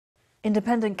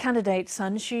Independent candidate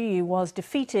Chen Su-yu was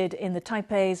defeated in the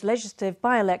Taipei's legislative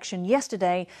by-election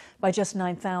yesterday by just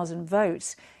 9,000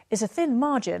 votes. It's a thin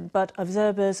margin, but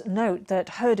observers note that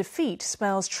her defeat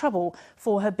spells trouble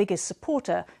for her biggest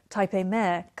supporter, Taipei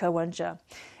Mayor Ko Wen-je.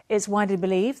 It's widely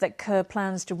believed that Ko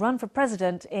plans to run for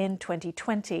president in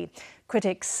 2020.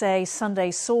 Critics say Sunday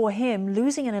saw him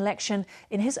losing an election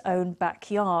in his own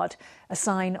backyard, a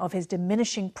sign of his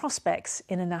diminishing prospects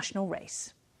in a national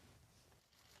race.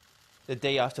 The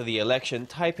day after the election,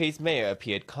 Taipei's mayor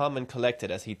appeared calm and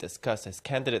collected as he discussed his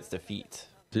candidate's defeat.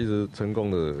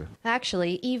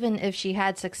 Actually, even if she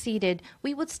had succeeded,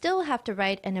 we would still have to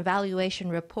write an evaluation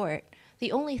report.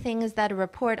 The only thing is that a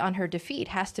report on her defeat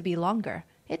has to be longer.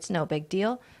 It's no big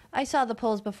deal. I saw the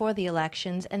polls before the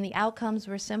elections and the outcomes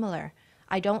were similar.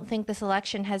 I don't think this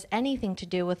election has anything to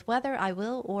do with whether I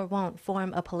will or won't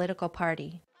form a political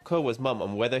party. Ko was mum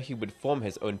on whether he would form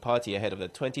his own party ahead of the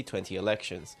 2020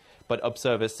 elections, but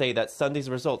observers say that Sunday's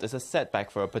result is a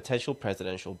setback for a potential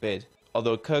presidential bid.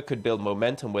 Although Ko could build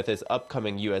momentum with his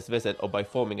upcoming US visit or by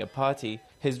forming a party,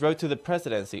 his road to the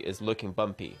presidency is looking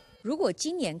bumpy. Today,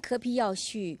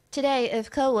 if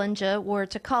Ko Wen-je were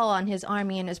to call on his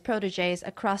army and his proteges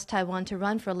across Taiwan to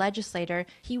run for legislator,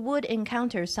 he would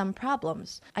encounter some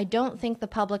problems. I don't think the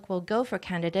public will go for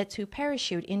candidates who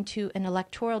parachute into an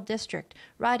electoral district,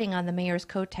 riding on the mayor's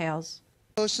coattails.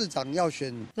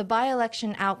 The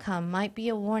by-election outcome might be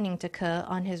a warning to Ko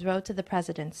on his road to the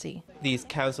presidency. These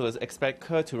councilors expect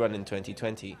Ko to run in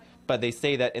 2020, but they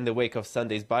say that in the wake of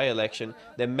Sunday's by-election,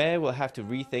 the mayor will have to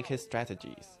rethink his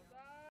strategies.